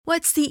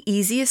What's the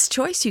easiest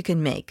choice you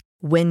can make?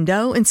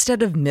 Window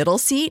instead of middle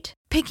seat?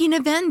 Picking a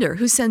vendor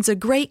who sends a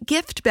great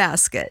gift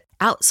basket?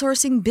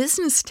 Outsourcing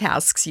business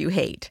tasks you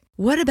hate?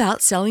 What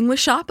about selling with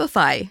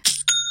Shopify?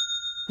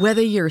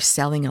 Whether you're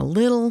selling a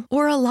little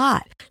or a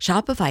lot,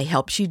 Shopify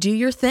helps you do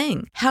your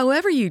thing,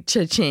 however you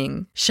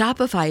cha-ching.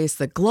 Shopify is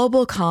the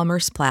global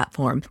commerce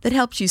platform that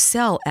helps you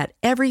sell at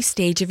every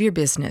stage of your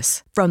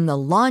business. From the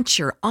launch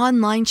your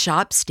online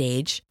shop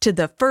stage to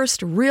the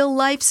first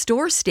real-life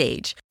store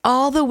stage,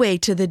 all the way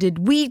to the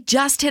did we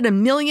just hit a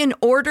million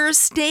orders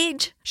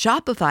stage.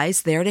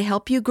 Shopify's there to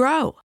help you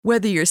grow.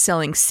 Whether you're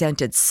selling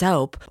scented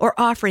soap or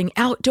offering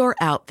outdoor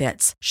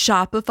outfits,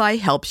 Shopify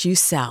helps you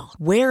sell.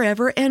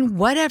 Wherever and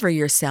whatever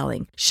you're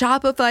selling,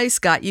 Shopify's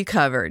got you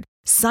covered.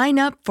 Sign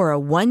up for a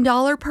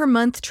 $1 per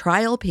month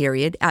trial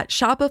period at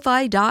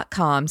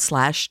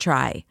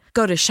shopify.com/try.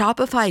 Go to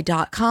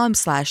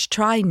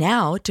shopify.com/try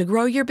now to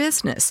grow your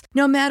business,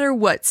 no matter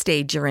what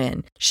stage you're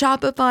in.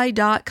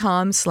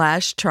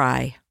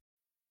 Shopify.com/try.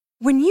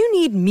 When you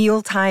need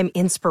mealtime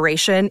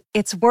inspiration,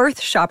 it's worth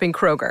shopping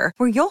Kroger,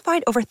 where you'll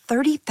find over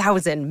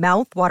 30,000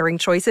 mouth-watering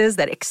choices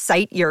that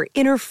excite your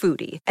inner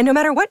foodie. And no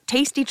matter what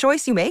tasty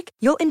choice you make,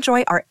 you'll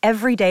enjoy our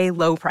everyday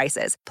low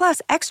prices,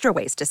 plus extra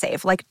ways to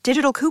save, like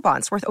digital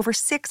coupons worth over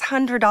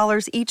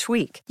 $600 each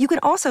week. You can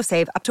also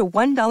save up to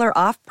 $1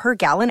 off per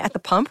gallon at the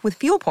pump with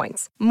fuel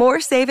points.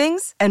 More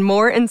savings and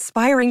more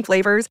inspiring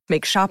flavors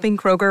make shopping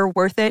Kroger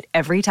worth it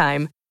every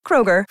time.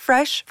 Kroger,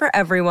 fresh for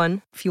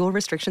everyone. Fuel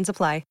restrictions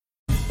apply.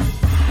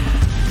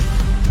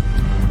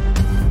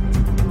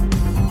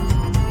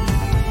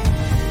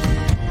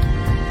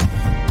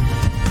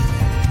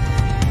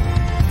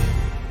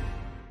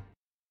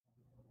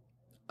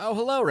 Oh,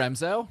 hello,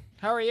 Remzo.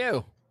 How are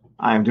you?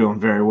 I'm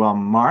doing very well,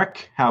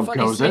 Mark. How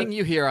goes it? Funny seeing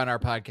you here on our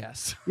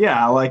podcast.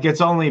 Yeah, like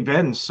it's only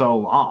been so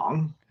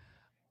long.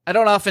 I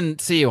don't often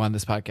see you on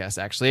this podcast,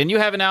 actually, and you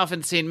haven't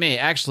often seen me.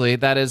 Actually,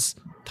 that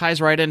ties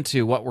right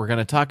into what we're going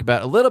to talk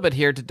about a little bit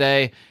here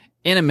today.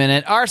 In a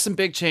minute, are some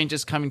big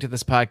changes coming to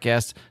this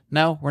podcast.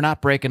 No, we're not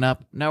breaking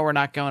up. No, we're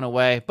not going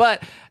away.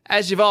 But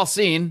as you've all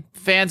seen,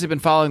 fans have been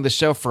following the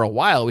show for a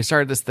while. We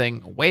started this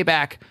thing way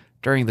back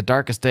during the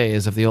darkest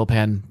days of the old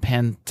I'm not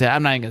even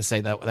going to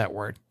say that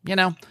word. You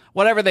know,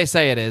 whatever they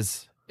say it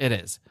is, it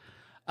is.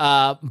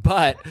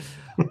 But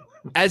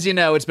as you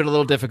know, it's been a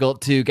little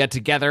difficult to get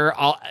together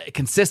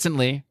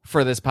consistently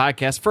for this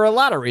podcast for a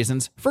lot of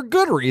reasons, for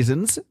good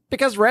reasons,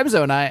 because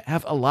Remzo and I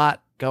have a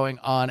lot going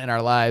on in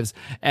our lives.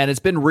 And it's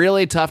been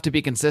really tough to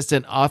be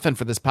consistent often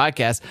for this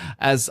podcast.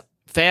 As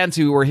fans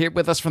who were here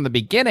with us from the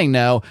beginning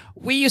know,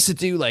 we used to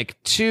do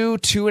like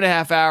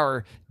 2.5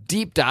 hour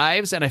deep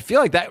dives, and I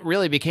feel like that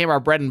really became our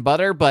bread and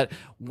butter. But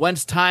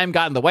once time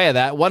got in the way of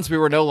that, once we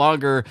were no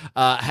longer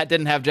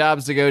didn't have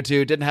jobs to go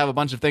to, didn't have a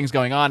bunch of things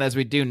going on as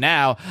we do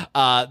now,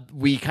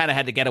 we kind of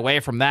had to get away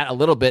from that a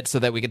little bit so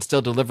that we could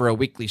still deliver a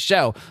weekly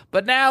show.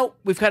 But now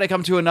we've kind of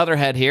come to another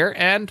head here,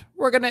 and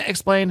we're going to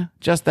explain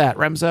just that.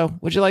 Remzo,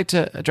 would you like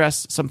to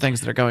address some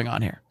things that are going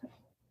on here?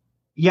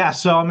 Yeah,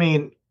 so I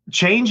mean,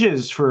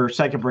 changes for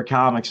Second Brick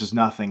Comics is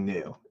nothing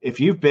new. If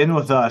you've been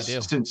with us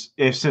since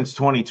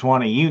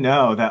 2020, you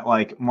know that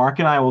like Mark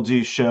and I will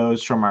do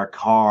shows from our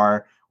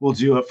car. We'll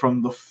do it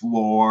from the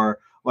floor.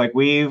 Like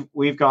we've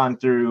gone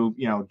through,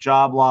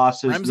 job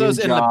losses. Remzo's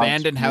in an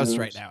abandoned house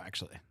right now,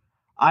 actually.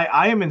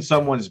 I am in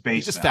someone's basement.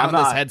 He just found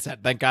this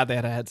headset. Thank God they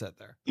had a headset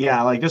there.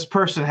 Yeah, like this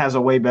person has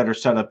a way better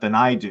setup than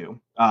I do.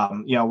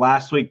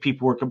 Last week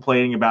people were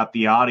complaining about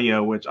the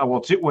audio, which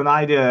when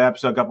I did an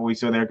episode a couple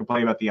weeks ago, they were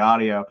complaining about the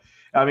audio.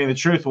 I mean, the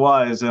truth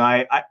was, and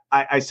I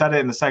said it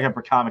in the Second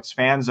for Comics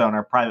fan zone,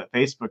 our private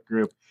Facebook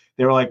group.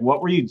 They were like,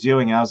 "What were you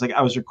doing?" And I was like,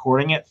 "I was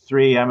recording at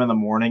 3 a.m. in the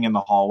morning in the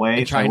hallway,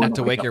 and trying not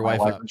to wake your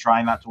wife up. And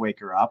trying not to wake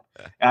her up.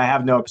 And I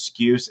have no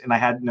excuse, and I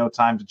had no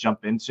time to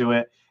jump into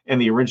it. And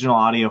the original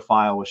audio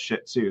file was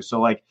shit too. So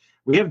like,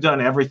 we have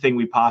done everything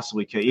we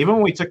possibly could. Even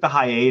when we took the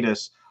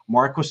hiatus,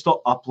 Mark was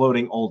still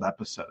uploading old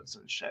episodes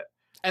and shit.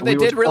 And they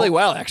did really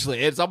well, actually.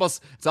 It's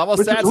almost sad. Some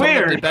of them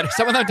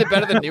did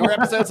better than newer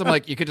episodes. I'm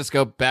like, you could just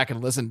go back and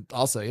listen.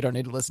 Also, you don't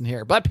need to listen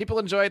here. But people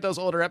enjoyed those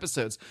older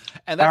episodes.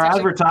 And that's our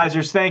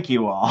advertisers. Thank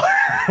you all.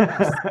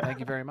 Yes, thank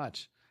you very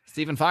much.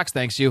 Stephen Fox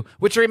thanks you.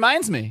 Which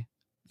reminds me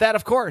that,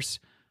 of course,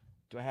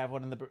 do I have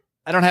one in the?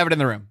 I don't have it in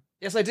the room.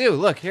 Yes, I do.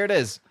 Look, here it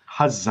is.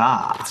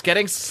 Huzzah! It's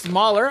getting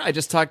smaller. I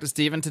just talked to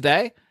Stephen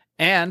today,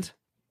 and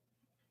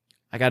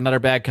I got another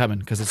bag coming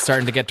because it's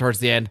starting to get towards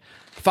the end.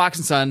 Fox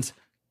and Sons.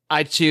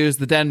 I choose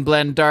the Den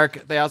Blend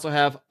Dark. They also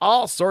have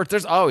all sorts.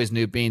 There's always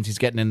new beans he's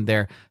getting in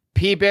there.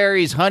 Pea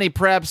berries, honey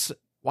preps,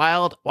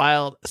 wild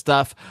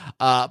stuff.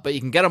 But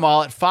you can get them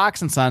all at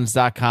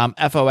foxandsons.com,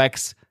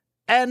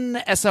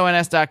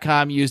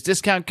 FOXNSONS.com. Use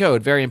discount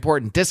code, very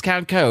important,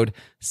 discount code,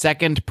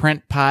 Second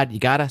Print Pod. You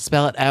got to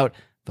spell it out.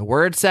 The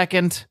word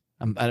second,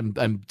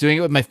 I'm doing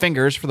it with my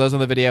fingers for those on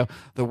the video.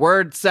 The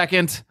word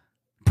second,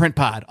 Print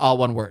Pod, all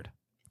one word.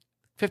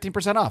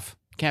 15% off.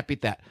 Can't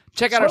beat that.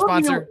 Check out our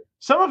sponsor.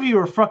 Some of you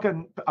are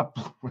fucking.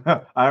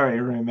 I already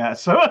ruined that.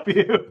 Some of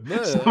you.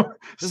 This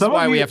is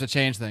why we have to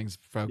change things,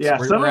 folks. Yeah,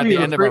 we're at the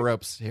end of our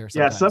ropes here.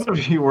 Sometimes. Yeah, some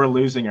of you were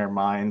losing our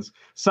minds.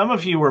 Some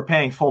of you were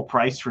paying full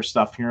price for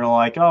stuff, and you're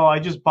like, "Oh, I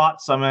just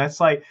bought some," and it's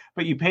like,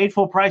 "But you paid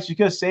full price. You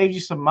could have saved you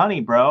some money,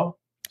 bro."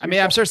 I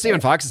mean, I'm sure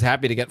Stephen Fox is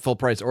happy to get full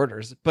price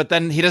orders, but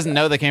then he doesn't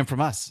know they came from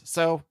us.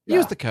 So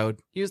use the code.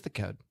 Use the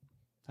code.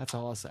 That's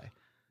all I'll say.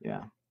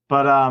 Yeah,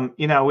 but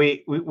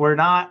we're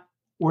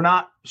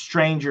not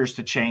strangers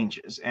to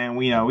changes, and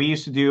we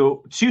used to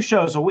do 2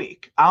 shows a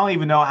week. I don't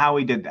even know how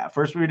we did that.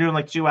 First, we were doing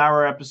like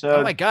 2-hour episodes.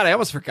 Oh my god, I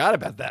almost forgot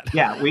about that.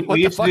 Yeah, we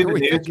used to do the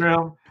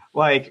newsroom.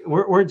 Like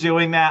we're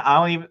doing that.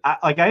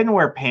 I didn't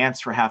wear pants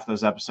for half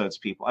those episodes.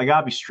 People, I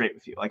gotta be straight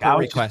with you. Like I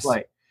was just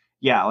like,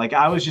 yeah, like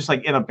I was just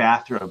like in a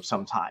bathrobe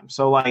sometimes.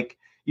 So like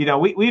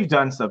we've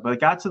done stuff, but it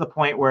got to the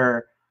point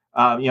where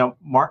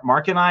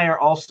Mark and I are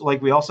also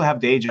like we also have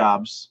day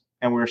jobs,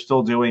 and we're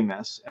still doing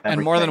this,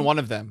 and more than one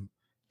of them.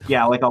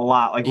 Yeah, like a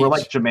lot. Like we're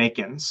like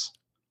Jamaicans.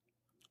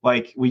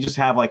 Like we just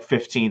have like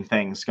 15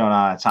 things going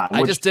on at a time.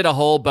 I just did a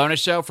whole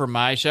bonus show for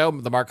my show,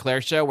 the Mark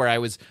Claire show, where I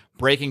was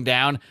breaking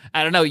down,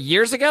 I don't know,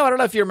 years ago. I don't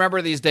know if you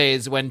remember these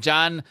days when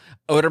John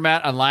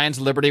Odermatt on Lions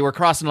Liberty, we're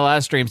crossing a lot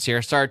of streams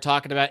here, started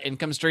talking about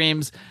income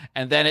streams.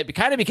 And then it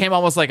kind of became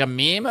almost like a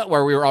meme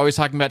where we were always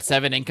talking about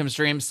 7 income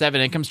streams.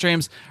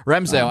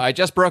 Remzo, I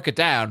just broke it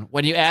down.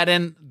 When you add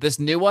in this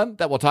new one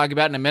that we'll talk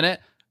about in a minute,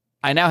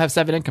 I now have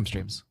 7 income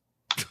streams.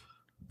 I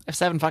have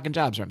 7 fucking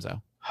jobs,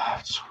 Remzo.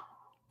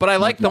 But I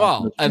like them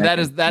all, and that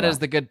is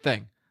the good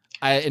thing.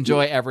 I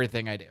enjoy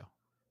everything I do.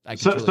 I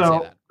can truly say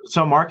that.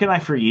 So Mark and I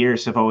for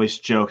years have always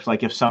joked,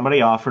 like if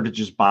somebody offered to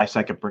just buy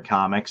Second Print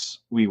Comics,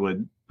 we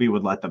would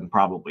let them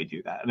probably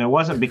do that. And it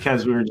wasn't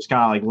because we were just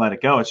kind of like let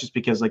it go. It's just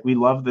because like we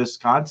love this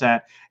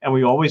content, and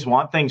we always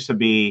want things to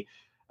be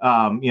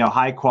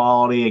high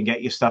quality and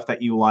get you stuff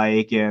that you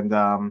like. And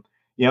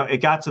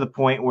it got to the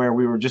point where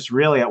we were just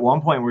really, at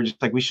one point, we were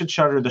just like, we should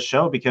shutter the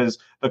show because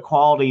the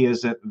quality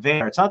isn't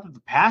there. It's not that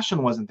the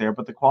passion wasn't there,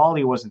 but the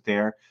quality wasn't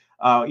there.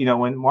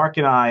 When Mark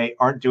and I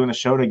aren't doing the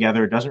show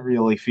together, it doesn't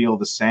really feel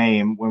the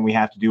same when we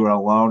have to do it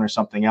alone or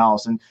something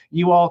else. And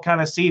you all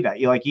kind of see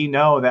that.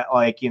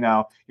 That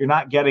you're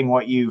not getting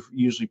what you've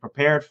usually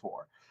prepared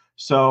for.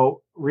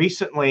 So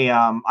recently,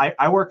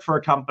 I worked for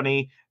a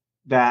company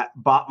that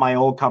bought my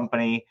old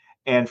company,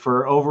 and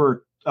for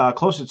over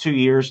close to 2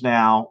 years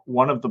now,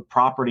 one of the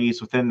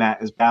properties within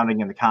that is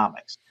Bounding in the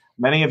Comics.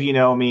 Many of you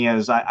know me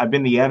as I've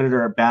been the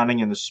editor of Bounding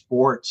in the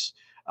Sports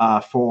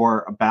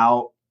for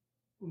about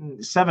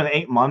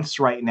 7-8 months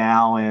right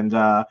now. And,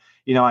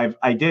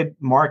 I did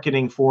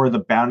marketing for the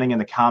Bounding in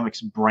the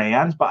Comics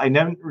brand, but I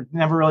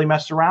never really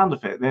messed around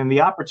with it. And the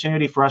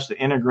opportunity for us to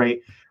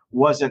integrate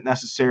wasn't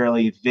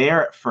necessarily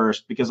there at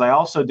first because I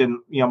also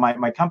didn't,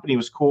 my company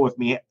was cool with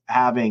me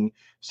having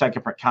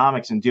Second Print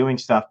Comics and doing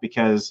stuff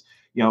because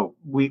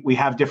we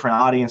have different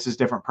audiences,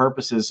 different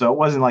purposes. So it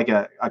wasn't like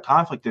a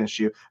conflict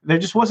issue. There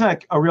just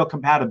wasn't a real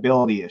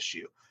compatibility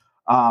issue.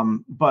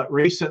 But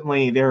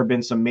recently there have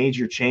been some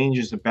major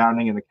changes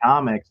abounding in the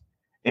comics.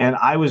 And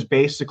I was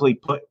basically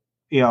put,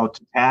 to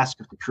task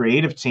with the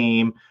creative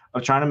team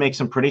of trying to make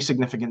some pretty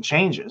significant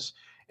changes.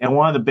 And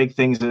one of the big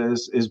things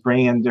is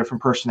bringing in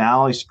different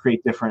personalities to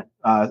create different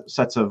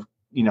sets of,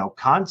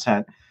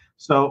 content.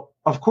 So,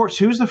 of course,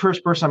 who's the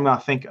first person I'm going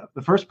to think of?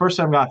 The first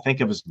person I'm going to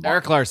think of is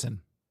Eric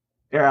Larson.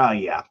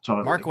 Yeah,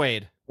 totally. Mark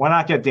Wade. Why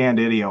not get Dan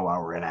Didio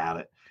while we're at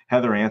it?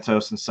 Heather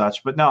Antos and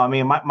such. But no, I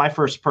mean, my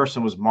first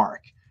person was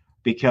Mark,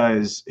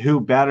 because who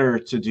better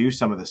to do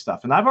some of this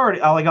stuff? And I've already,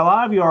 like a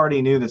lot of you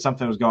already knew that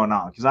something was going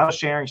on because I was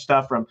sharing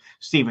stuff from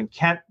Stephen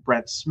Kent,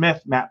 Brett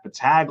Smith, Matt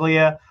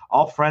Battaglia,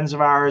 all friends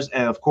of ours.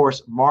 And of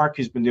course, Mark,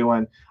 who's been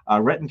doing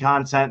written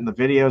content and the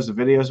videos have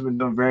been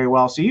doing very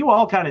well. So you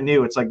all kind of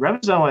knew it's like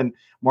Remzo and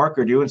Mark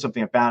are doing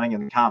something abounding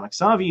in the comics.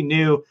 Some of you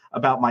knew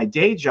about my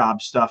day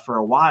job stuff for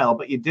a while,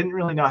 but you didn't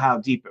really know how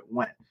deep it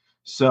went.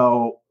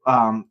 So,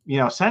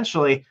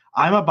 essentially,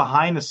 I'm a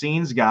behind the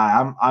scenes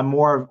guy. I'm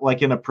more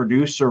like in a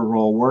producer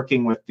role,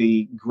 working with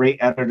the great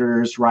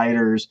editors,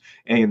 writers,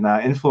 and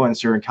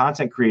influencer and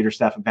content creator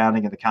staff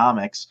abounding in the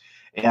comics.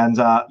 And,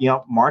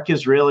 Mark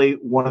is really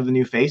one of the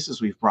new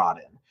faces we've brought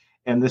in.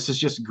 And this is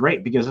just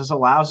great because this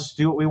allows us to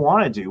do what we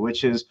want to do,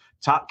 which is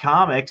talk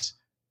comics,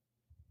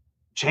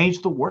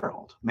 change the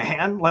world,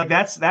 man. Like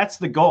that's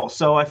the goal.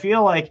 So I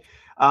feel like,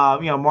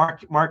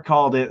 Mark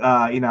called it,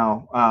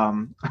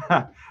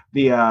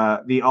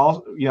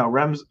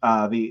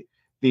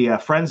 the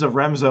Friends of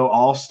Remzo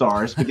All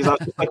Stars, because I was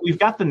just like, we've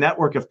got the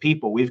network of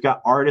people, we've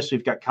got artists,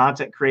 we've got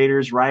content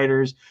creators,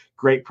 writers,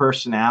 great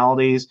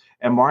personalities,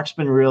 and Mark's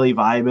been really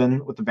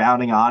vibing with the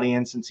Bounding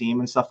audience and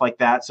team and stuff like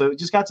that. So it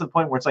just got to the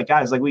point where it's like,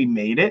 guys, like we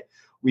made it,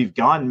 we've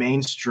gone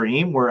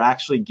mainstream, we're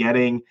actually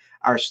getting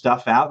our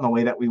stuff out in the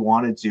way that we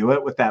want to do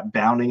it with that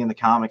Bounding in the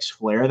Comics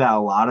flair that a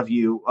lot of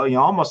you,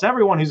 almost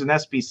everyone who's an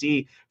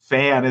SPC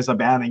fan is a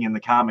Bounding in the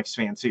Comics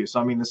fan too. So,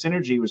 I mean, the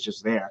synergy was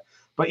just there.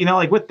 But,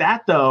 with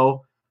that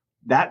though,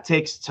 that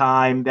takes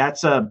time.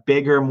 That's a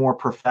bigger, more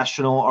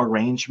professional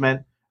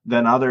arrangement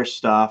than other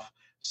stuff.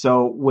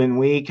 So when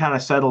we kind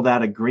of settled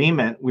that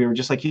agreement, we were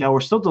just like, we're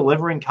still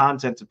delivering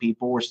content to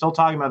people. We're still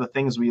talking about the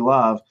things we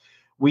love.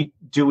 We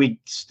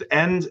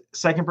end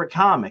Second Print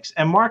Comics?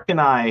 And Mark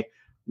and I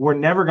were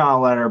never going to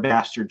let our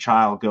bastard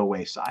child go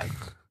wayside.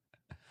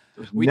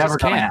 We just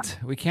can't.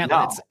 We can't.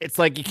 No. It's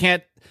like you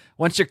can't.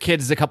 Once your kid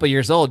is a couple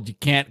years old, you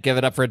can't give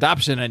it up for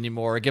adoption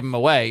anymore or give them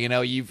away.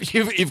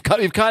 You've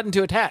gotten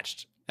too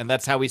attached. And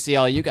that's how we see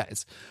all you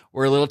guys.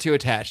 We're a little too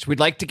attached.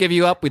 We'd like to give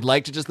you up. We'd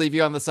like to just leave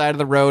you on the side of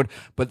the road,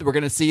 but we're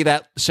going to see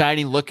that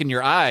shiny look in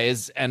your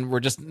eyes, and we're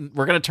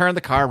going to turn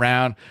the car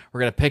around.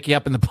 We're going to pick you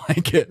up in the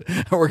blanket,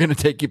 and we're going to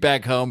take you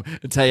back home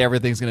and tell you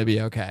everything's going to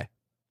be okay.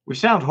 We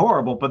sound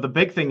horrible, but the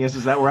big thing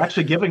is that we're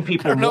actually giving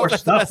people more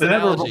stuff than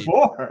ever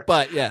before.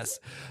 But yes,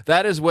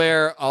 that is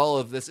where all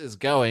of this is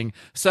going.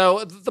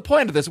 So the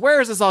point of this,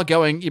 where is this all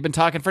going? You've been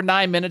talking for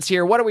 9 minutes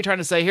here. What are we trying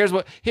to say?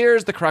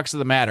 Here's the crux of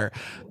the matter.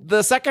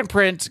 The Second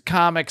Print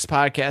Comics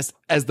podcast,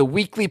 as the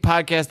weekly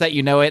podcast that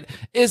you know it,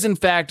 is in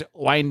fact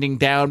winding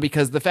down,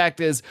 because the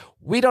fact is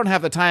we don't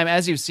have the time,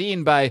 as you've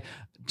seen by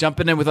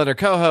jumping in with other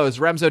co-hosts,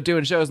 Remso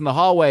doing shows in the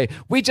hallway.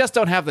 We just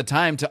don't have the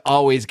time to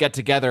always get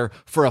together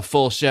for a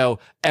full show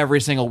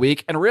every single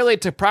week and really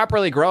to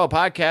properly grow a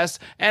podcast.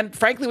 And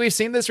frankly, we've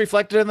seen this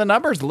reflected in the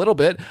numbers a little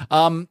bit.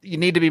 You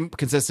need to be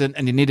consistent,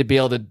 and you need to be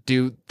able to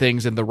do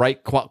things in the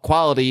right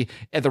quality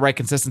and the right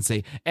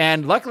consistency.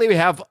 And luckily we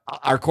have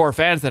our core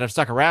fans that have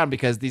stuck around,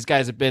 because these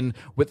guys have been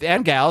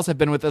and gals have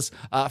been with us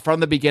from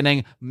the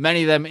beginning,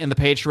 many of them in the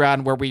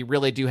Patreon, where we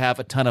really do have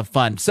a ton of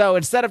fun. So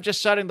instead of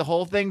just shutting the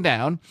whole thing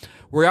down,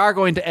 we are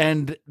going to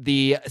end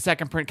the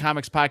Second Print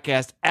Comics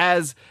podcast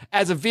as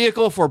a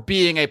vehicle for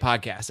being a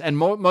podcast. And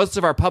most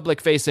of our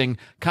public-facing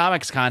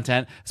comics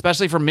content,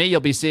 especially for me,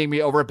 you'll be seeing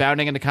me over at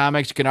Bounding Into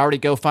Comics. You can already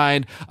go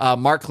find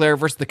Mark Claire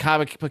versus the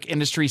Comic Book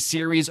Industry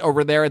series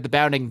over there at the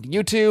Bounding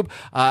YouTube.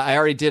 I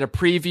already did a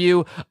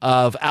preview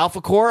of Alpha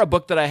Core, a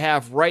book that I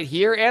have right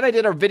here, and I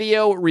did a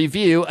video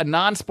review, a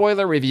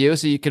non-spoiler review,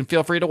 so you can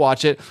feel free to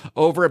watch it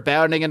over at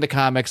Bounding Into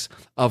Comics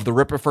of the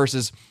Ripper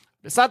versus...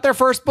 It's not their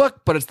first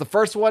book, but it's the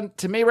first one.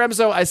 To me,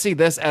 Remso, I see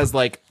this as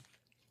like,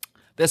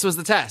 this was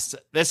the test.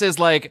 This is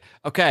like,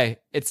 okay,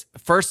 it's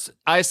first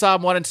I saw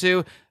him 1 and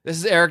 2. This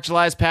is Eric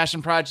July's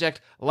passion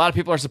project. A lot of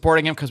people are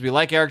supporting him because we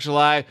like Eric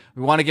July.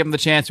 We want to give him the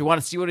chance. We want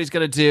to see what he's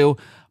going to do.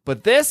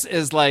 But this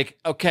is like,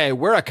 okay,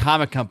 we're a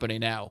comic company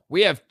now.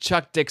 We have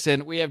Chuck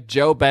Dixon. We have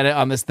Joe Bennett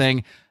on this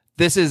thing.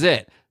 This is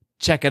it.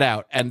 Check it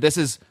out. And this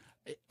is...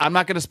 I'm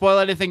not going to spoil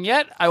anything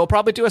yet. I will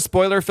probably do a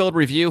spoiler-filled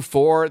review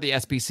for the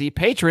SPC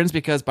patrons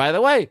because, by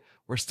the way,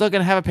 we're still going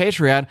to have a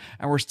Patreon,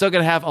 and we're still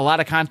going to have a lot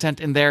of content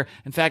in there.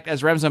 In fact,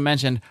 as Remso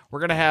mentioned, we're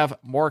going to have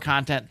more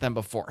content than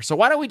before. So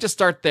why don't we just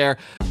start there?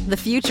 The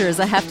future is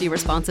a hefty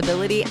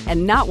responsibility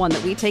and not one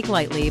that we take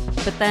lightly.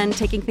 But then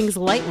taking things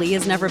lightly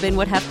has never been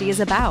what Hefty is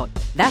about.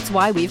 That's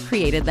why we've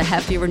created the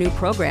Hefty Renew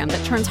program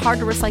that turns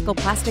hard-to-recycle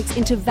plastics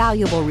into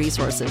valuable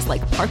resources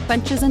like park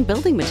benches and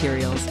building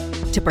materials.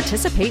 To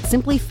participate,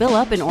 simply fill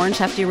up an orange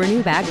Hefty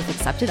Renew bag with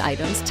accepted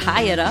items,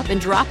 tie it up,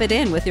 and drop it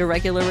in with your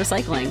regular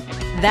recycling.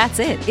 That's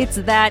it. It's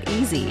that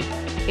easy.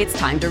 It's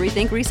time to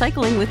rethink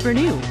recycling with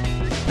Renew.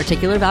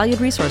 Particular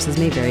valued resources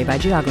may vary by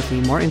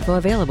geography. More info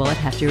available at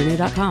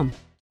heftyrenew.com.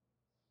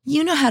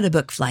 You know how to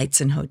book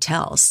flights and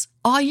hotels.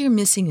 All you're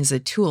missing is a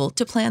tool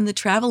to plan the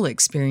travel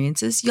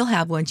experiences you'll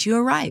have once you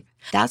arrive.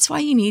 That's why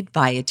you need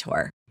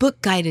Viator.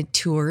 Book guided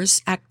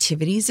tours,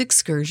 activities,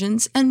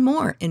 excursions, and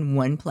more in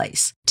one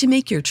place to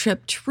make your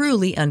trip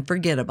truly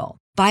unforgettable.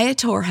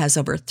 Viator has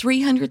over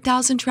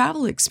 300,000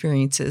 travel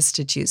experiences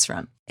to choose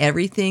from.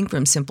 Everything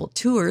from simple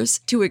tours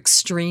to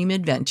extreme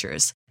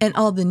adventures and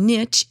all the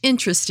niche,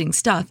 interesting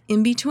stuff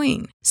in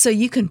between. So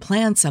you can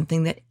plan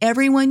something that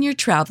everyone you're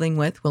traveling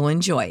with will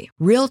enjoy.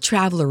 Real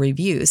traveler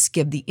reviews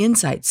give the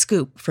inside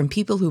scoop from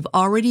people who've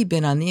already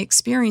been on the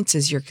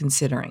experiences you're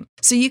considering.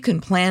 So you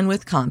can plan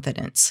with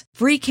confidence.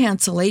 Free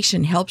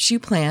cancellation helps you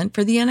plan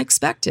for the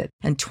unexpected.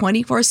 And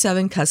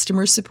 24/7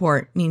 customer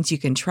support means you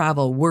can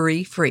travel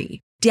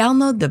worry-free.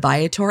 Download the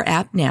Viator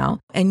app now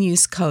and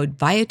use code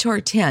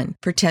Viator10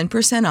 for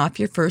 10% off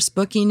your first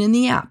booking in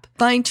the app.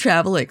 Find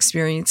travel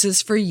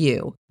experiences for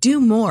you. Do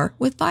more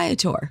with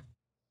Viator.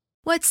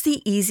 What's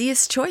the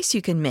easiest choice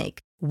you can make?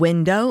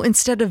 Window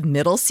instead of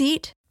middle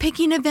seat?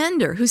 Picking a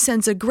vendor who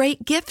sends a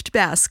great gift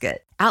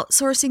basket?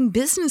 Outsourcing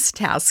business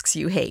tasks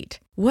you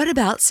hate? What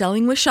about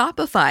selling with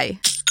Shopify?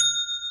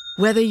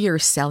 Whether you're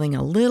selling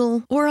a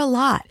little or a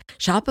lot,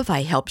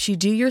 Shopify helps you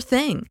do your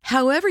thing,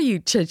 however you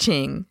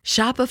cha-ching.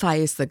 Shopify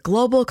is the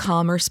global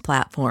commerce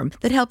platform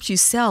that helps you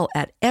sell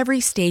at every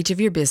stage of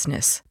your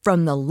business.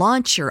 From the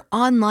launch your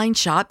online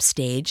shop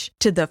stage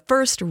to the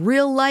first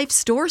real-life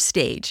store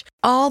stage,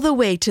 all the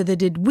way to the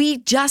did we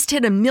just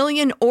hit 1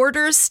 million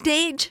orders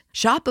stage.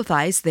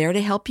 Shopify's there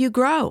to help you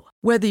grow.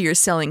 Whether you're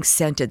selling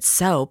scented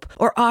soap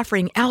or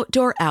offering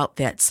outdoor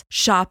outfits,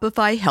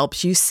 Shopify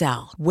helps you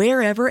sell.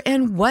 Wherever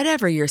and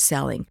whatever you're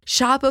selling,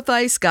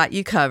 Shopify's got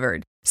you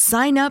covered.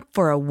 Sign up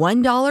for a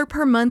 $1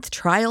 per month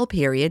trial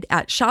period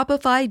at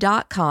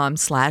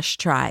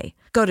shopify.com/try.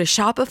 Go to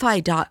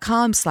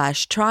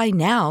shopify.com/try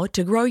now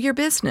to grow your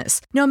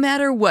business, no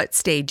matter what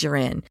stage you're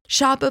in.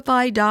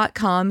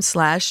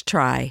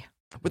 Shopify.com/try.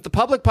 With the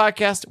public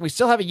podcast, we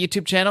still have a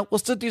YouTube channel. We'll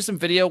still do some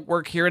video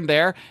work here and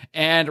there.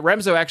 And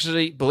Remzo,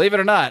 actually, believe it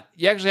or not,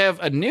 you actually have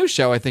a new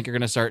show I think you're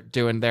going to start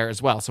doing there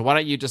as well. So why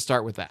don't you just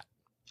start with that?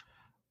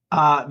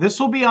 This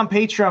will be on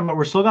Patreon, but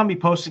we're still going to be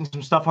posting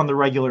some stuff on the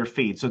regular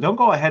feed. So don't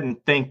go ahead and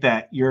think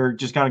that you're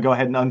just going to go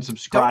ahead and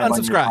unsubscribe. Don't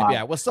unsubscribe.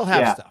 Yeah, we'll still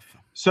have stuff.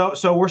 So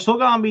we're still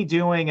going to be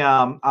doing,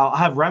 I'll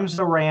have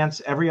Remzo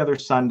rants every other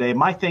Sunday.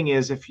 My thing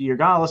is, if you're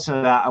going to listen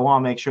to that, I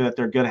want to make sure that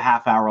they're good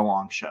half-hour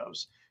long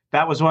shows.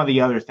 That was one of the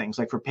other things.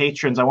 Like for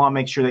patrons, I want to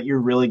make sure that you're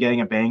really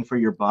getting a bang for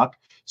your buck.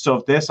 So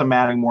if this, I'm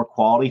adding more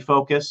quality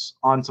focus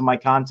onto my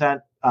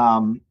content.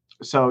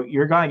 So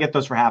you're going to get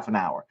those for half an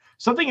hour.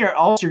 Something you're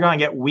going to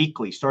get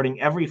weekly, starting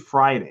every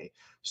Friday.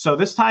 So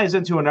this ties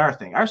into another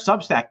thing. Our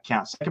Substack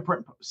account,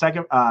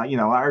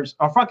 our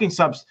fucking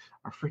subs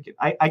are freaking.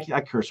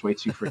 I curse way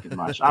too freaking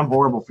much. I'm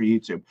horrible for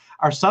YouTube.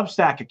 Our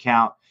Substack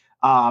account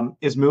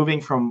is moving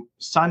from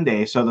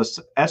Sunday. So the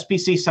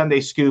SPC Sunday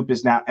Scoop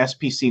is now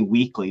SPC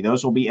Weekly.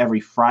 Those will be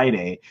every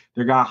Friday.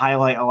 They're going to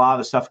highlight a lot of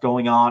the stuff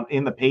going on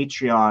in the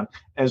Patreon,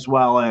 as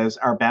well as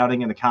our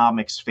Bounding in the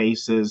Comics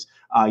faces.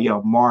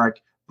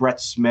 Mark. Brett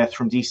Smith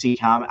from DC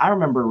Comics. I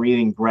remember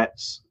reading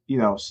Brett's,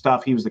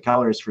 stuff. He was the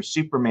colorist for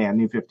Superman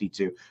New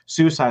 52,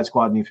 Suicide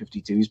Squad New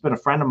 52. He's been a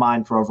friend of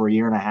mine for over a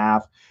year and a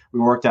half. We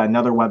worked at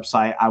another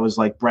website. I was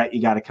like, Brett,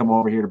 you got to come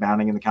over here to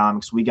Bounding in the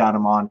Comics. We got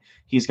him on.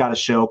 He's got a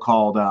show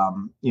called,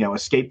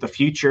 Escape the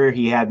Future.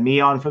 He had me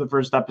on for the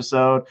first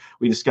episode.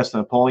 We discussed the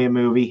Napoleon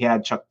movie. He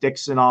had Chuck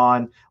Dixon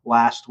on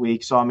last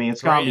week. So, I mean,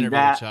 it's going to be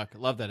that. Chuck.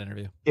 Love that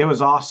interview. It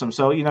was awesome.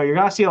 So, you're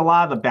going to see a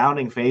lot of the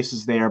Bounding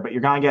faces there, but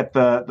you're going to get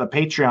the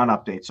Patreon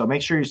update. So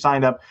make sure you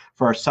signed up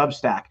for our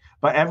Substack.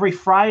 But every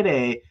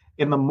Friday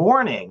in the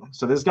morning,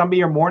 so this is going to be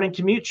your morning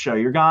commute show.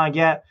 You're going to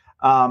get,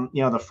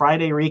 the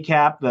Friday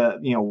recap,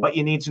 what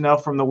you need to know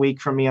from the week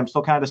from me. I'm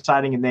still kind of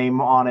deciding a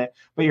name on it,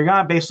 but you're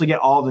going to basically get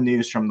all the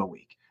news from the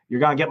week. You're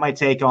going to get my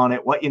take on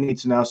it, what you need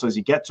to know. So as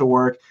you get to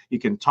work, you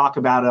can talk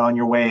about it on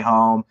your way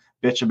home,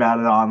 bitch about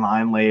it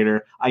online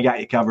later. I got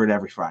you covered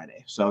every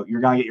Friday. So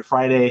you're going to get your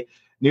Friday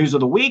news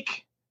of the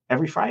week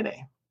every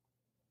Friday.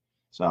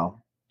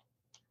 So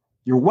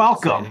you're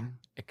welcome.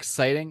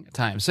 Exciting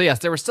time. So yes,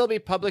 there will still be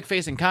public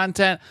facing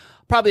content.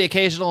 Probably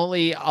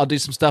occasionally I'll do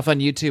some stuff on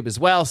YouTube as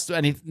well. So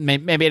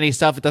maybe any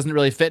stuff that doesn't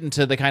really fit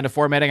into the kind of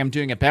formatting I'm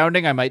doing at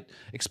Bounding. I might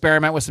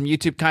experiment with some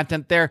YouTube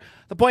content there.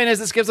 The point is,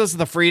 this gives us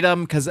the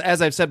freedom because,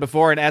 as I've said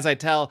before, and as I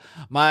tell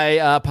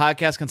my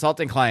podcast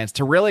consulting clients,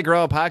 to really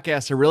grow a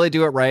podcast, to really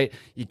do it right,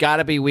 you got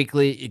to be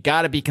weekly, you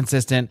got to be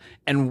consistent,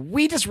 and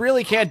we just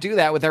really can't do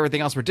that with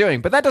everything else we're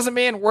doing. But that doesn't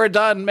mean we're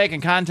done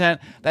making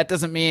content. That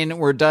doesn't mean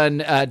we're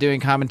done doing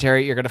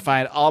commentary. You're going to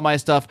find all my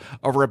stuff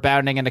over at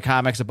Bounding into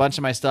Comics, a bunch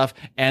of my stuff,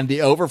 and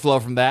the overflow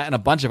from that and a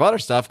bunch of other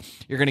stuff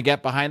you're going to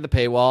get behind the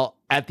paywall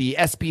at the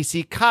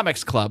SPC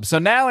Comics Club. So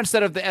now,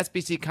 instead of the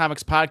SPC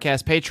Comics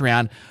Podcast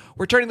Patreon,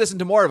 we're turning this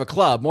into more of a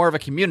club, more of a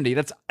community.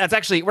 That's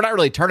actually, we're not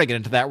really turning it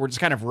into that. We're just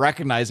kind of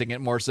recognizing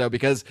it more so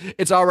because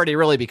it's already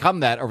really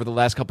become that over the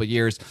last couple of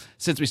years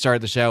since we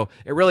started the show.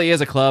 It really is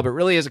a club. It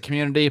really is a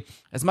community.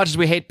 As much as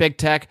we hate big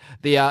tech,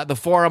 the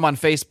forum on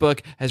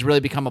Facebook has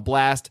really become a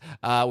blast.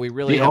 We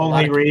really the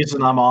only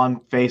reason I'm on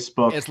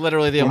Facebook. It's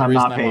literally the only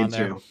reason I'm on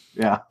there. To.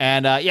 Yeah.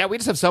 And we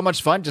just have so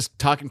much fun just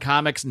talking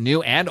comics,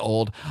 new and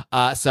old.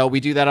 So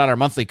we do that on our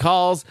monthly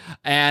calls.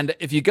 And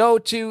if you go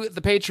to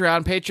the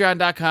Patreon,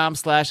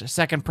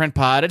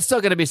 patreon.com/secondprintpod, it's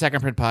still going to be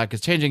Second Print Pod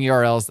because changing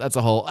URLs, that's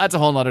a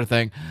whole nother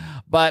thing.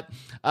 But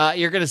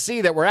you're going to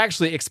see that we're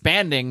actually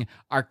expanding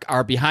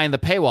our behind the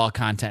paywall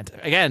content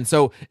again.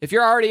 So if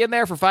you're already in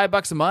there for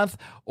 $5 a month,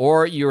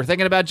 or you were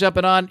thinking about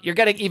jumping on, you're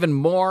getting even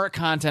more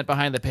content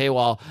behind the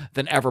paywall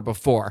than ever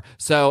before.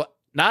 So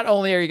not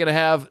only are you going to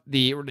have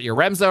your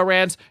Remzo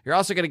rants, you're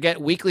also going to get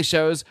weekly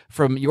shows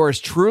from yours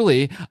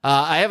truly.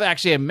 I have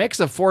actually a mix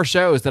of 4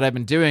 shows that I've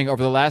been doing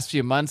over the last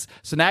few months.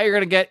 So now you're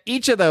going to get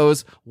each of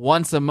those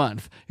once a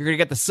month. You're going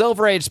to get the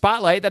Silver Age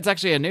Spotlight. That's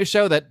actually a new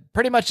show that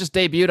pretty much just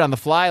debuted on the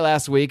fly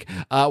last week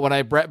when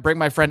I bring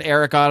my friend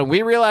Eric on.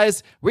 We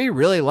realized we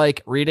really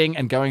like reading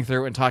and going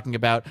through and talking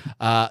about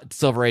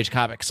Silver Age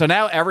comics. So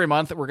now every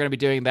month we're going to be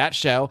doing that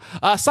show.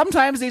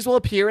 Sometimes these will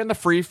appear in the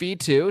free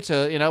feed too,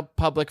 to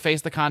public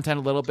face the content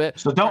a little bit.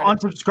 So don't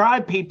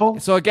unsubscribe, people.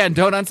 So again,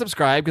 don't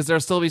unsubscribe because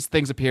there'll still be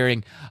things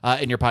appearing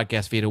in your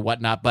podcast feed and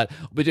whatnot. But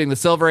we'll be doing the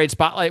Silver Age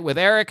Spotlight with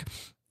Eric.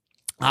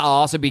 I'll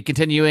also be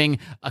continuing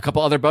a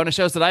couple other bonus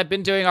shows that I've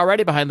been doing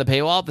already behind the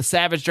paywall. The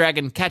Savage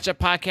Dragon Catch-Up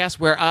Podcast,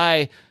 where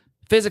I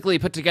physically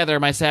put together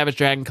my Savage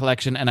Dragon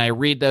collection and I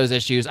read those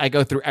issues. I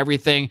go through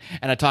everything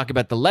and I talk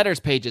about the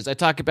letters pages. I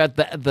talk about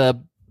the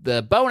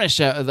the bonus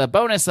show, the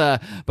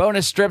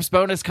bonus strips,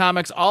 bonus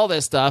comics, all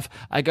this stuff.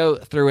 I go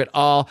through it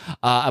all.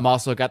 I'm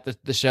also got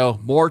the show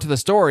More to the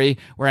Story,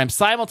 where I'm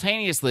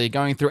simultaneously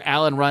going through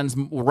Alan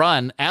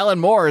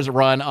Moore's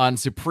run on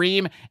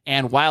Supreme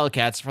and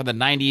Wildcats from the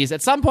 90s.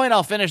 At some point,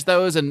 I'll finish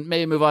those and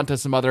maybe move on to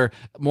some other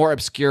more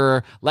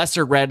obscure,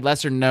 lesser read,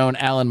 lesser known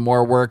Alan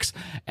Moore works.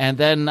 And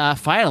then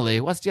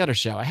finally, what's the other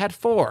show? I had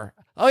 4.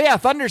 Oh yeah,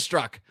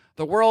 Thunderstruck.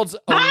 The world's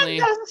only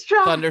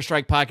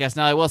Thunderstrike podcast.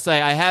 Now, I will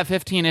say I have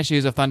 15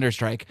 issues of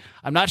Thunderstrike.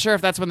 I'm not sure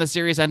if that's when the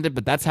series ended,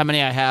 but that's how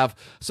many I have.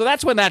 So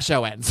that's when that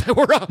show ends.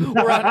 we're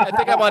on, I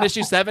think I'm on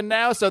issue 7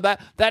 now. So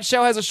that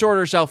show has a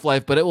shorter shelf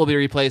life, but it will be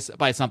replaced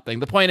by something.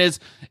 The point is,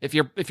 if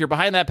you're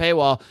behind that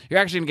paywall, you're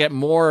actually going to get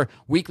more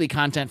weekly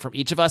content from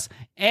each of us.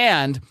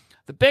 And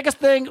the biggest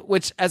thing,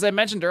 which, as I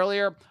mentioned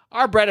earlier,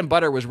 our bread and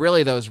butter was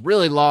really those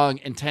really long,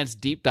 intense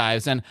deep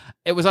dives. And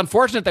it was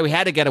unfortunate that we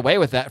had to get away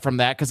with that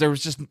because there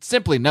was just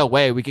simply no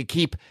way we could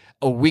keep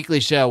a weekly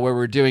show where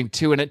we're doing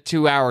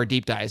 2-hour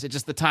deep dives.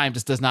 The time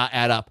just does not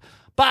add up.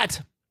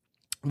 But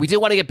we do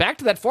want to get back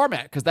to that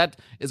format because that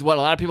is what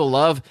a lot of people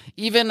love.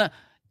 Even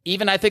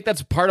I think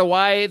that's part of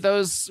why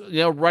those,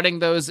 running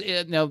those,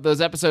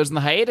 those episodes in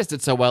the hiatus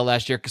did so well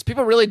last year, because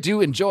people really do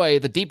enjoy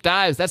the deep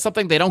dives. That's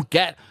something they don't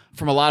get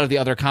from a lot of the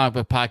other comic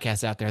book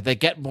podcasts out there. They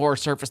get more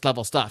surface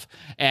level stuff.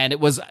 And it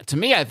was, to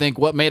me, I think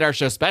what made our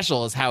show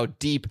special is how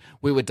deep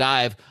we would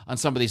dive on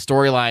some of these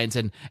storylines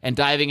and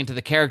diving into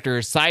the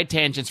characters, side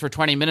tangents for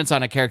 20 minutes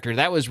on a character.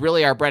 That was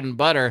really our bread and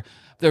butter.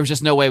 There was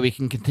just no way we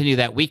can continue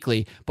that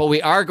weekly, but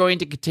we are going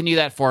to continue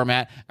that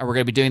format, and we're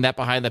going to be doing that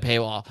behind the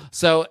paywall.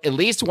 So at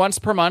least once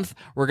per month,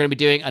 we're going to be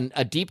doing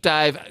a deep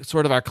dive,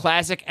 sort of our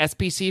classic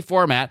SPC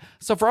format.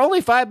 So for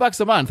only $5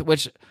 a month,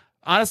 which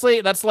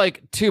honestly, that's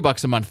like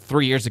 $2 a month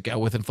 3 years ago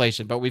with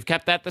inflation, but we've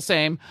kept that the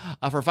same.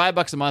 For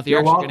 $5 a month, you're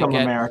actually going to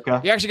get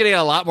America. You're actually going to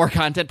get a lot more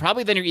content,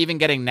 probably than you're even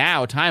getting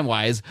now,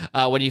 time-wise,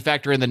 when you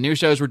factor in the new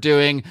shows we're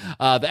doing,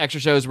 the extra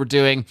shows we're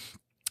doing,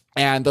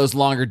 and those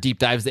longer deep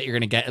dives that you're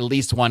going to get at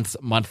least once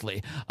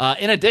monthly.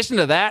 In addition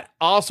to that,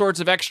 all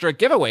sorts of extra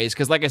giveaways,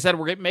 because like I said,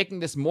 we're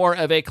making this more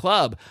of a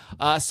club.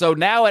 So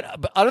now,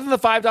 other than the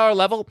 $5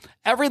 level,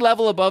 every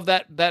level above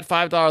that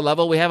 $5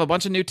 level, we have a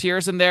bunch of new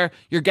tiers in there.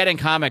 You're getting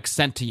comics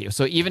sent to you.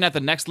 So even at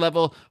the next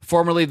level,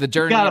 formerly the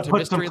Journey into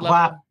Mystery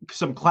level.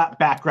 Some clap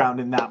background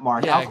in that,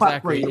 Mark. Yeah, I'll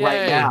clap for you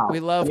right now. We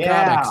love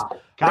comics.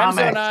 Remso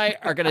and I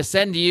are going to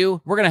send you,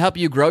 we're going to help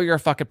you grow your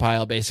fuck it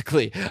pile,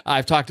 basically.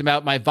 I've talked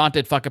about my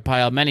vaunted fuck it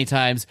pile many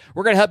times.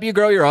 We're going to help you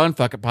grow your own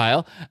fuck it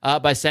pile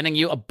by sending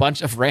you a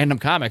bunch of random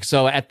comics.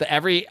 So at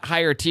every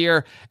higher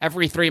tier,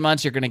 every 3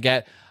 months, you're going to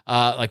get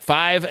like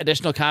 5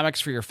 additional comics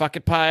for your fuck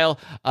it pile.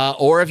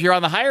 Or if you're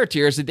on the higher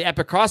tiers, at the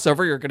epic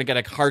crossover, you're going to get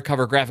a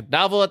hardcover graphic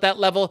novel at that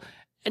level.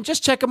 And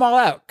just check them all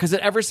out, because at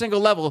every single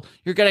level,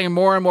 you're getting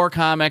more and more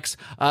comics.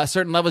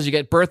 Certain levels, you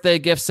get birthday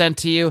gifts sent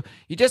to you.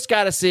 You just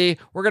got to see,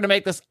 we're going to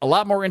make this a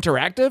lot more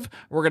interactive.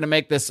 We're going to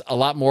make this a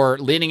lot more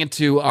leaning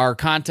into our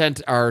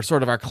content, our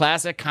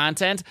classic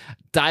content,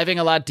 diving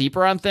a lot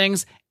deeper on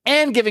things,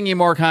 and giving you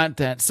more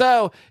content.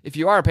 So if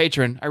you are a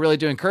patron, I really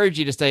do encourage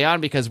you to stay on,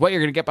 because what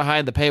you're going to get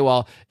behind the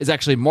paywall is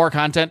actually more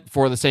content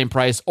for the same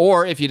price.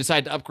 Or if you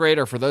decide to upgrade,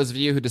 or for those of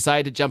you who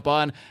decide to jump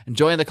on and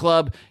join the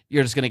club,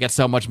 you're just going to get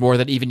so much more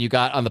than even you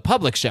got on the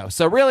public show.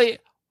 So really,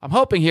 I'm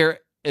hoping here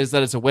is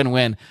that it's a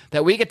win-win,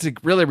 that we get to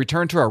really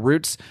return to our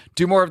roots,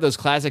 do more of those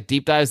classic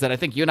deep dives that I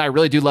think you and I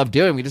really do love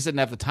doing. We just didn't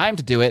have the time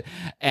to do it,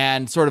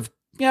 and sort of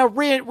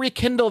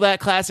rekindle that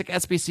classic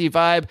SPC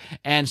vibe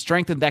and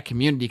strengthen that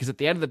community. Because at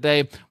the end of the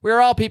day, we're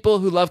all people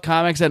who love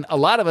comics, and a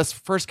lot of us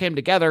first came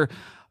together.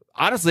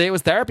 Honestly, it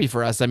was therapy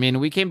for us. I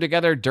mean, we came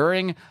together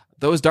during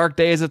those dark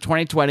days of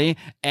 2020,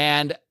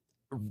 and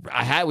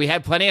we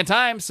had plenty of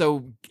time,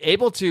 so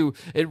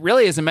it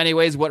really is in many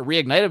ways what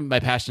reignited my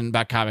passion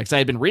about comics. I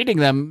had been reading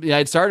them.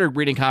 I'd started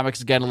reading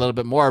comics again a little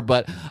bit more,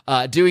 but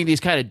doing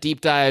these kind of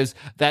deep dives,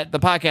 that the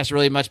podcast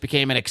really much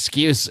became an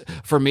excuse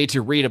for me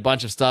to read a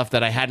bunch of stuff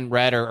that I hadn't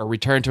read, or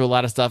return to a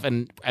lot of stuff.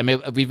 And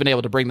we've been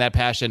able to bring that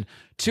passion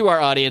to our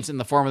audience in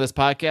the form of this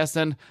podcast.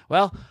 And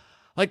well,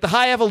 like the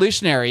high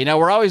evolutionary,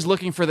 we're always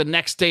looking for the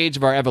next stage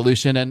of our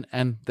evolution,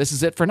 and this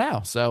is it for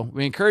now. So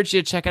we encourage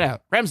you to check it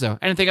out. Remso,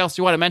 anything else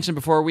you want to mention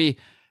before we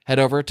head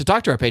over to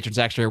talk to our patrons?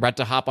 Actually, we're about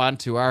to hop on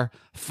to our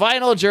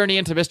final journey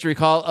into Mystery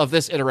Call of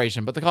this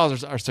iteration, but the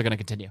calls are still going to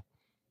continue.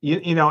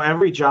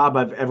 Every job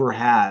I've ever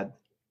had,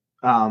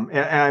 and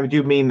I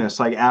do mean this,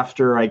 like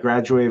after I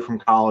graduated from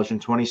college in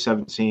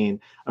 2017,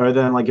 other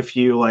than like a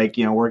few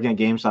working at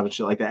GameStop and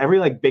shit like that,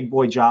 every big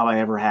boy job I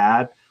ever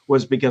had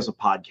was because of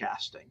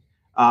podcasting.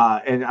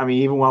 And I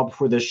mean, even well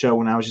before this show,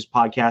 when I was just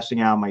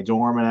podcasting out of my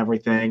dorm and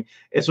everything,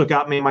 it's what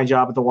got me my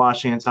job at the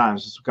Washington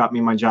Times. It's what got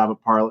me my job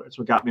at Parler. It's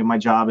what got me my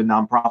job in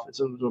nonprofits. It's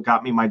what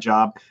got me my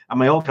job at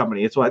my old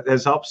company. It's what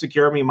has helped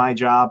secure me my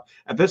job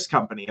at this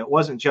company. It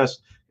wasn't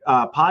just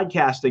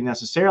podcasting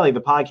necessarily.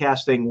 The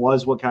podcasting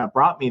was what kind of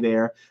brought me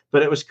there,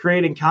 but it was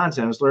creating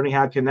content. It was learning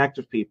how to connect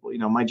with people.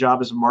 My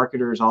job as a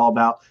marketer is all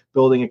about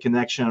building a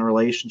connection and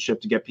relationship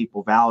to get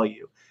people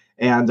value.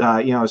 And,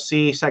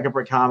 see Second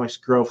Print Comics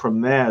grow from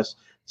this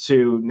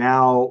to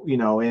now,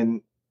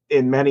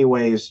 in many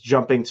ways,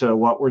 jumping to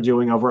what we're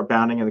doing over at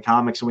Bounding in the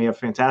Comics. And we have a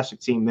fantastic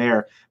team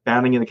there,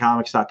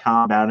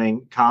 boundinginthecomics.com,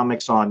 Bounding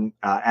Comics on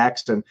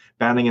X, and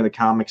Bounding in the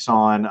Comics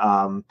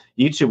on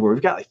YouTube, where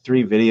we've got like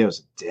 3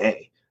 videos a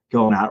day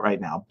going out right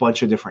now, a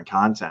bunch of different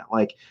content.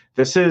 Like,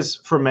 this is,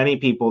 for many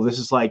people, this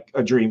is like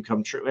a dream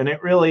come true. And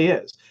it really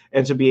is.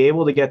 And to be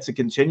able to get to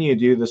continue to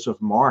do this with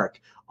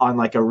Mark on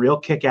like a real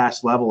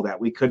kick-ass level that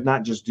we could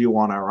not just do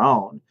on our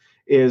own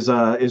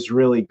is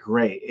really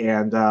great.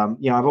 And,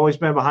 I've always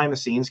been a behind the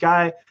scenes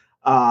guy.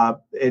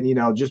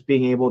 And, just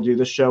being able to do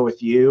the show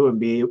with you and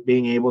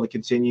being able to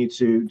continue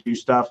to do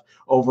stuff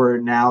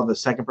over now the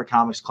Second for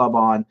Comics Club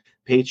on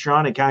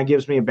Patreon, it kind of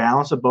gives me a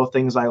balance of both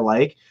things I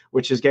like,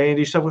 which is getting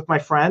to do stuff with my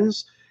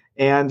friends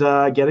and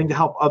getting to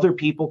help other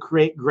people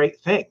create great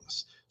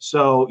things.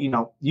 So,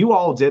 you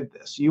all did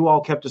this. You all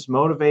kept us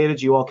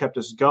motivated. You all kept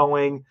us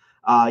going.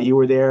 You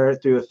were there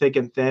through the thick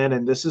and thin.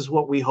 And this is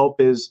what we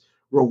hope is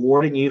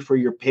rewarding you for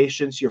your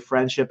patience, your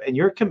friendship, and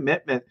your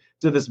commitment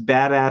to this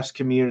badass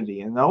community.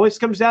 And it always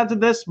comes down to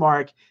this,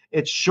 Mark.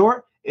 It's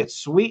short, it's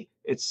sweet,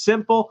 it's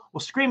simple.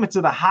 We'll scream it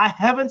to the high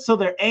heavens so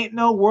there ain't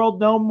no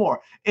world no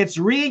more. It's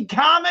read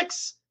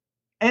comics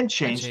and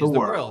change the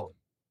world.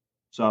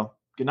 So,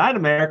 good night,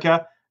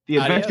 America. The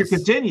adventure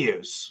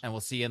continues. And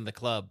we'll see you in the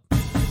club.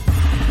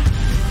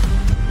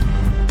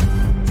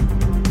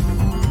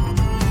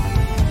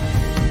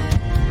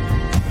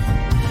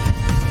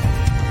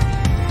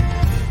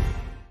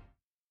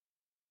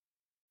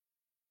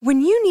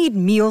 When you need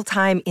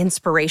mealtime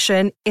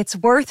inspiration, it's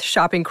worth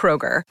shopping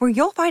Kroger, where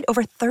you'll find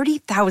over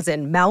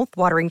 30,000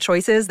 mouth-watering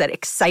choices that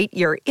excite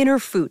your inner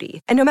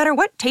foodie. And no matter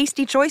what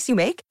tasty choice you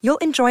make, you'll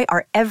enjoy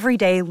our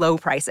everyday low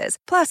prices,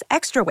 plus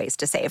extra ways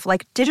to save,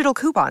 like digital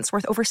coupons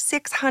worth over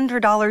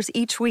 $600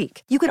 each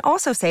week. You can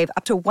also save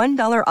up to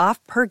 $1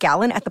 off per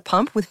gallon at the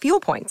pump with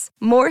fuel points.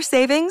 More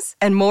savings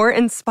and more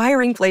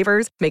inspiring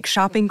flavors make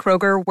shopping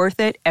Kroger worth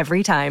it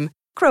every time.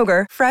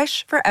 Kroger,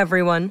 fresh for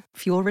everyone.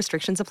 Fuel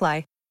restrictions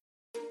apply.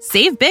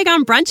 Save big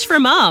on brunch for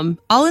mom,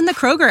 all in the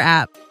Kroger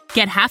app.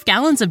 Get half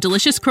gallons of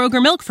delicious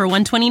Kroger milk for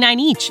 $1.29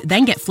 each.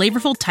 Then get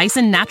flavorful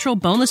Tyson natural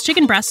boneless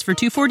chicken breasts for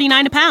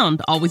 $2.49 a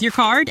pound, all with your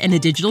card and a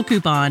digital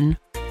coupon.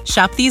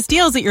 Shop these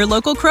deals at your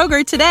local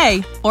Kroger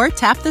today, or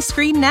tap the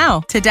screen now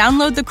to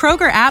download the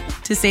Kroger app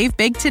to save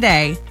big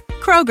today.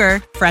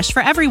 Kroger, fresh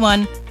for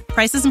everyone.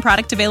 Prices and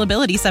product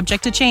availability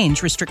subject to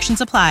change.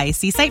 Restrictions apply.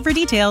 See site for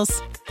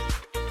details.